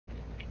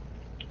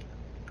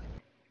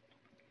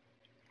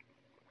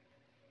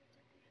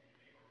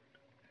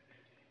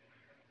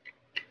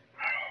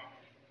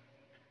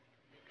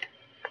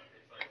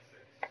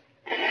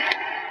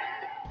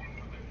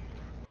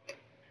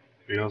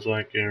Feels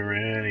like you're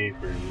ready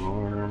for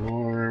more,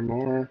 more,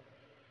 more.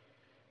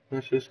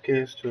 Let's just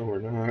kiss till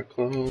we're not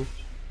close.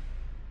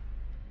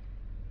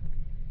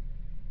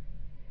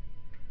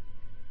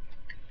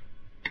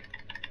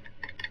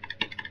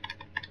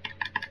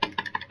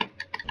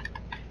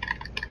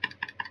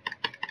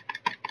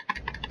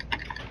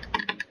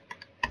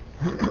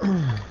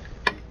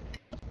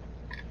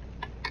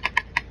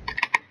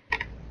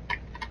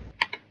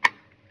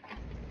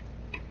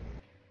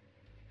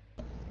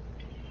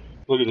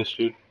 Look at this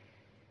dude.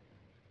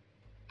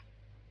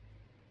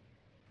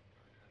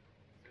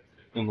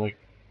 And like,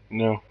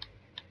 no.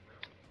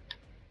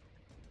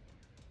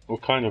 Well,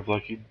 kind of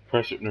like you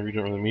press it whenever you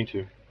don't really mean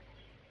to.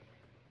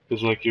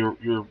 Because like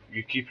you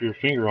keep your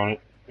finger on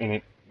it and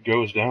it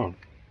goes down,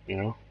 you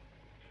know.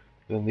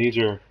 Then these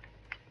are.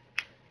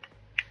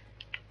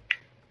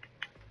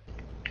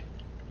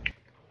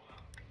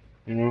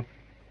 You know.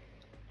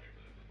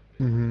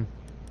 Mm-hmm.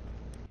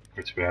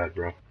 It's bad,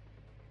 bro.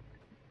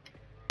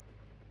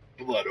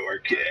 Blood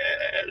Orchid.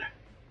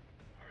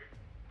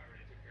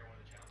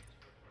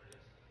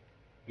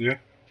 Yeah.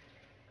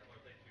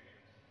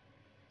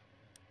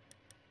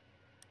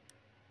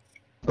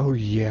 Oh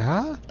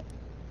yeah?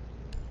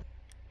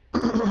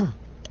 Let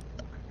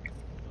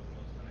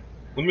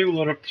me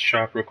load up the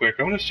shop real quick.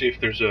 I want to see if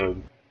there's a.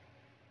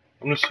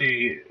 I want to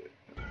see.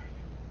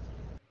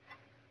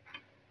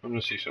 I'm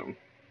gonna see something.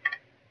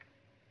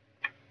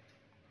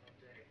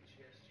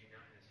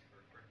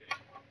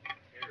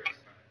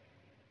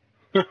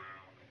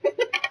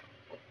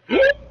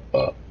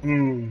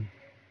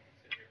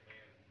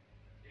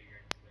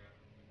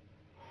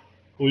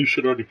 Well, you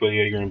should already play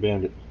Jaeger and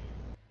Bandit.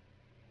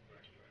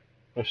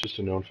 That's just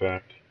a known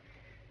fact.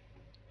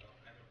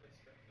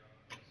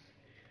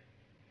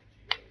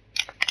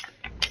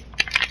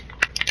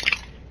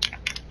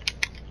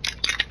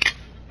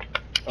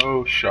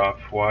 Oh, shop,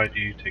 why do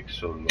you take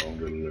so long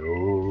to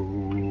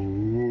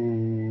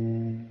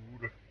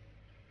load?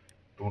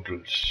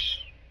 Bundles.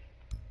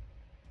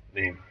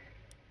 Name.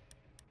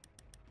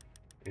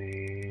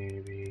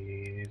 A,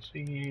 B,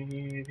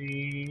 C,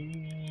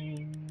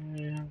 D,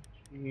 F,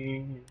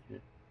 G.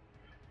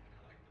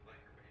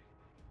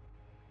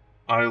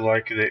 I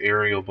like the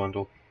aerial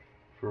bundle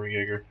for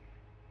Jaeger.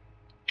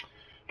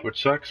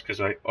 Which sucks, because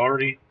I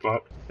already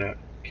bought that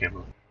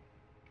camo.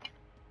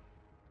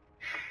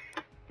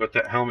 But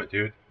that helmet,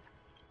 dude.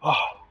 Oh,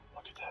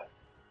 look at that.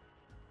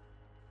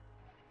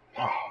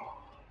 Oh.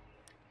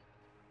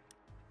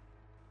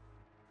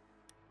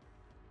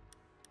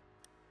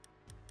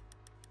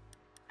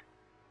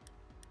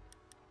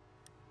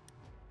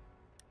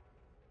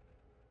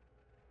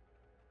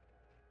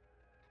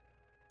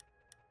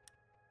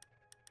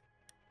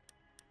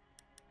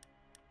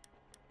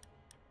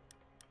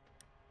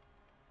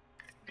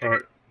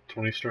 Alright,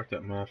 Tony, start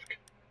that mask.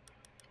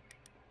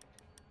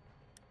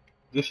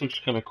 This looks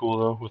kind of cool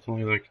though, with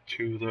only like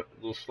two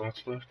little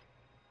slots left.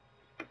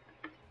 You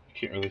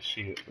can't really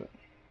see it, but.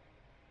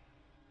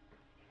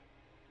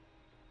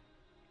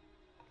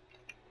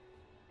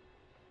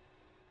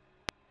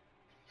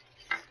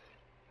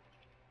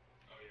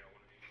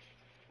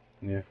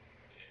 Yeah.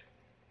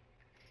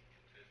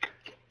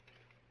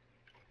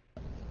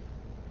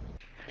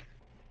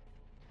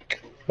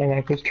 My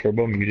mic was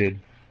turbo muted.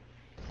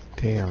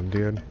 Damn,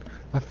 dude.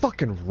 I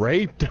fucking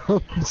raped him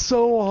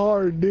so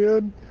hard,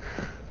 dude.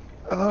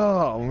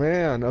 Oh,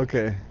 man.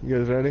 Okay, you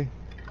guys ready?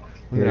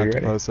 I'm gonna have to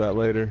post that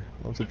later.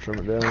 I'll have to trim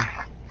it down.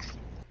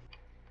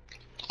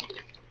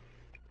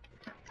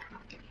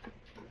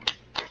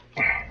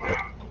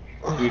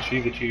 Do you see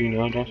the TV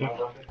now, Dante?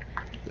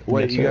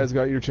 Wait, Yes, you sir. guys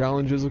got your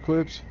challenges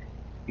equipped?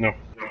 No.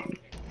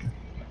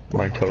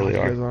 Mine totally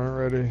You are. guys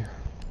aren't ready?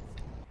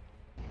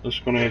 Let's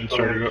go ahead and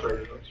start it up.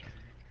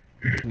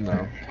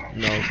 No.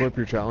 No, equip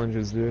your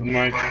challenges, dude.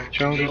 My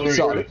challenges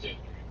are equipped.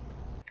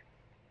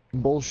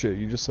 Bullshit,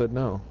 you just said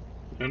no.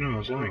 I know, I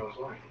was lying.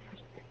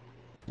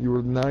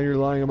 Now you're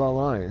lying about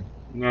lying.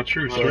 Not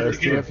true, So start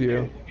again. STF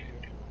you.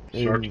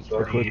 And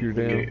equip your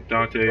damn...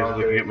 Dante is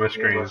looking at my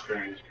screen,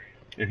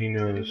 and he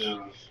knows.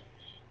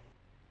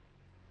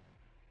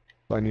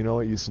 Fine, you know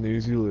what? You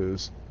snooze, you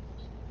lose.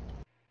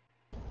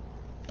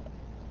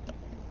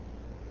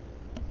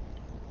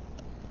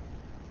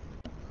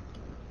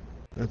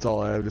 That's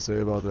all I have to say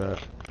about that.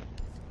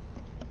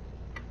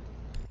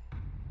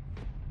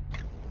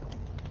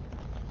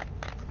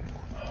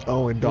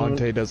 Oh, and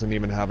Dante doesn't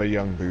even have a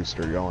young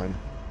booster going.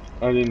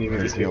 I didn't even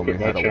Because get he to only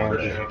equip my had a one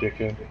challenges, day. you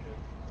dickhead.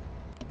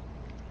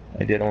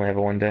 I did only have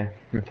a one day,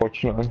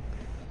 unfortunately.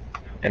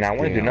 And I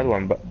wanted to do another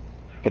one, but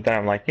then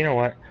I'm like, you know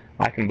what?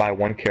 I can buy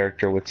one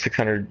character with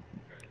 600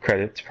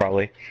 credits,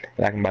 probably,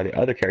 and I can buy the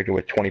other character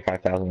with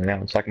 25,000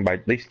 renown. So I can buy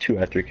at least 2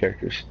 out of 3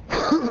 characters.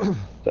 So,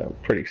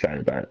 pretty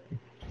excited about it.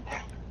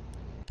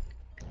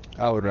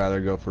 I would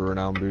rather go for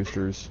renown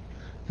boosters.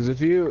 Because if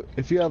you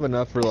have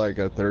enough for like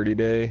a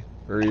 30-day,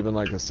 or even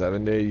like a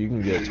 7-day, you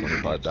can get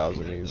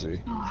 25,000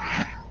 easy.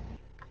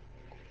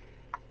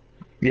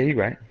 Yeah, you're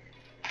right.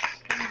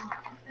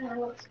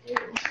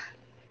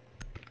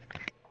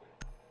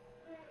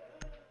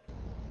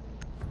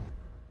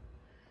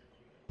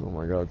 Oh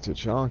my god,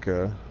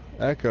 Tachanka.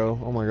 Echo.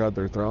 Oh my god,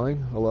 they're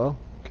throwing. Hello?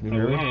 Can you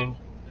hear me? Hello.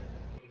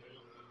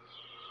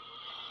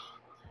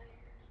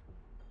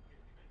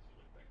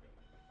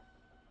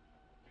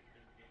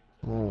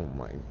 Oh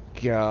my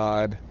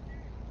god.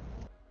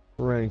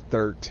 Rank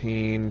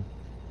 13.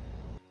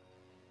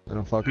 And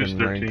a fucking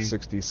rank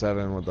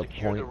 67 with a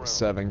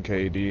 .7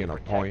 KD and a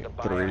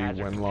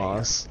 .3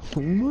 win-loss.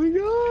 Oh my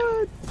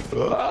god!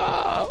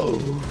 Oh.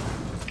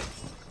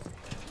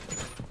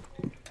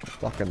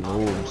 Fucking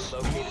moves.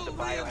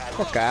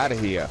 Fuck out of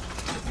here.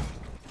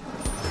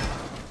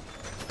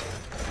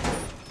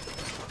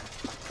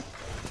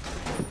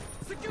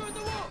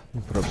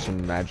 Put up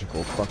some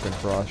magical fucking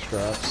frost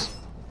traps.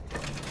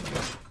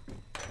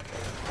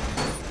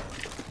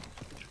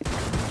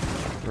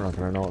 You're not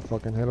gonna know what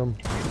fucking hit him.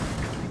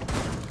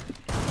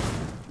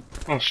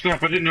 Oh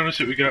snap, I didn't notice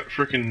it. We got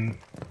frickin'...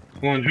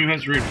 Hold on, who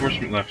has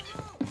reinforcement left?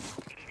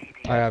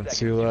 I have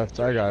 2 left.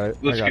 I got it.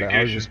 Let's I got get it.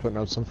 I was Geisha. just putting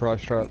up some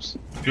frost traps.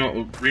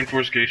 No,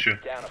 reinforce Geisha.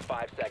 Down to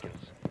 5 seconds.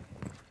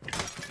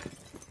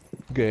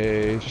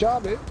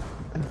 Geisha, it.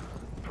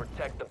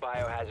 Protect the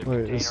biohazard Wait,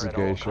 container this is at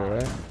all Geisha,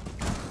 costs.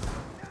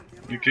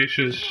 right? Your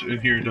Geisha's in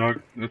here,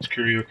 dog. That's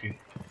karaoke.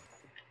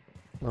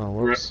 Oh,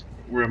 whoops.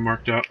 Where I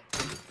marked out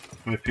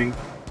my ping.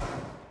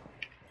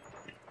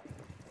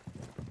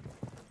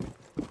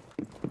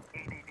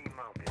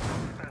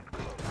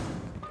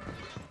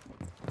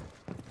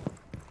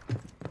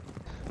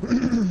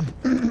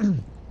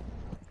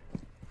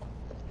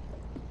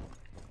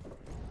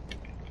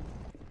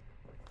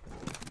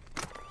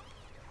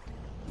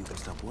 You can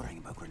stop worrying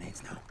about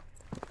grenades now.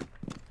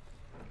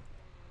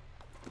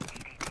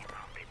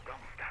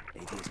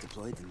 AD is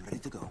deployed and ready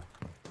to go.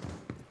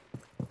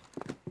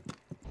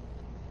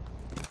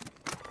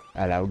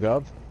 Hello,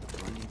 Gov.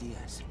 Run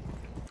ADS.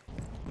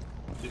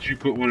 Did you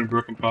put one in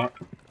Broken Pot?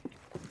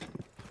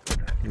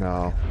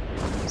 No.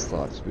 I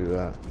still have to do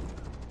that.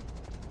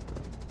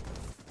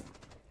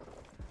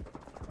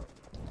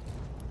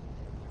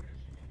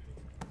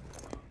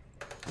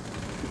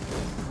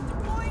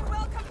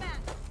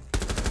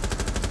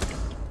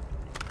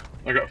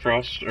 I got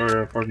Frost,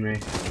 or pardon me.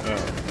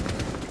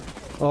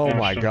 Oh Yeah,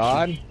 my some-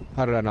 god.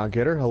 How did I not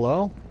get her?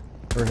 Hello?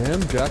 Or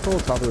him? Jackal?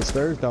 Top of the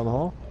stairs, down the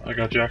hall? I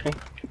got Jackal.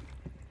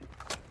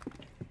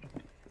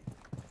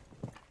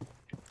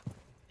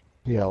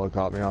 He hella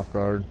caught me off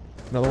guard.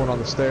 Another one on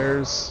the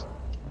stairs.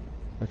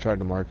 I tried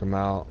to mark him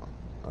out.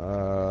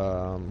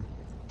 Kind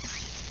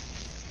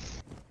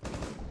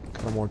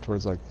of more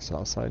towards like the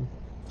south side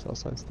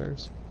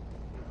stairs.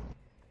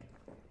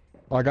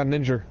 Oh, I got a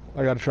ninja.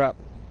 I got a trap.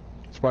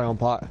 It's probably on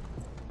pot.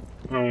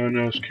 Oh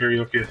no, it's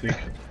karaoke, I think.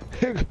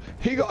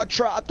 He got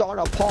trapped on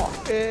a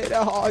pot in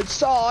a hard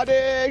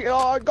Sonic.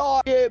 I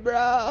got it,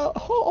 bro.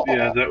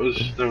 Yeah, that was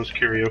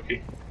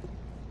karaoke.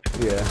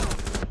 Yeah.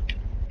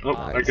 Oh,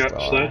 Nice, I got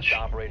dog. Sledge.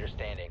 Operator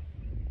standing.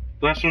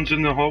 Last one's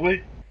in the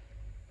hallway.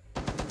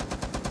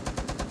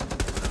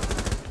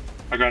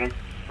 I got him.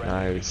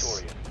 Friendly Nice.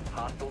 victorious.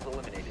 Hostiles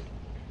eliminated.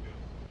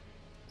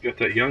 Got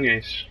that young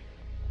ace.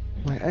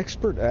 My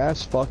expert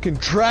ass fucking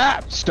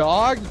traps,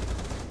 dog.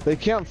 They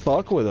can't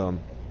fuck with them.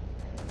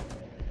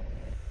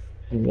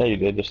 Yeah, you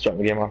did. Just start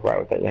the game off right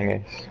with that young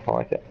ace. I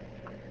like it.